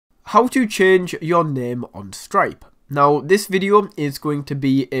how to change your name on Stripe. Now, this video is going to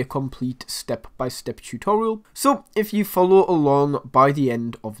be a complete step-by-step tutorial, so if you follow along by the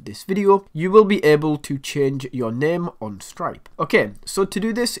end of this video, you will be able to change your name on Stripe. Okay, so to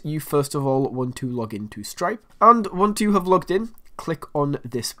do this, you first of all want to log into Stripe, and once you have logged in, click on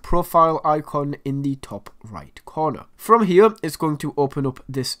this profile icon in the top right corner. From here, it's going to open up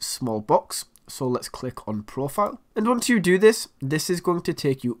this small box. So let's click on profile. And once you do this, this is going to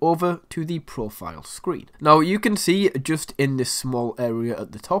take you over to the profile screen. Now you can see just in this small area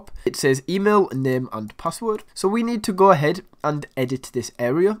at the top, it says email, name and password. So we need to go ahead and edit this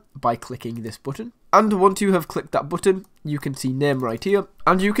area by clicking this button. And once you have clicked that button, you can see name right here,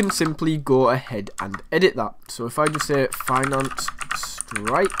 and you can simply go ahead and edit that. So if I just say Finance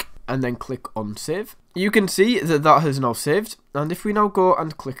Strike and then click on save, you can see that that has now saved. And if we now go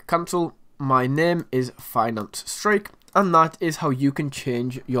and click cancel, my name is Finance Strike, and that is how you can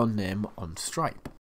change your name on Stripe.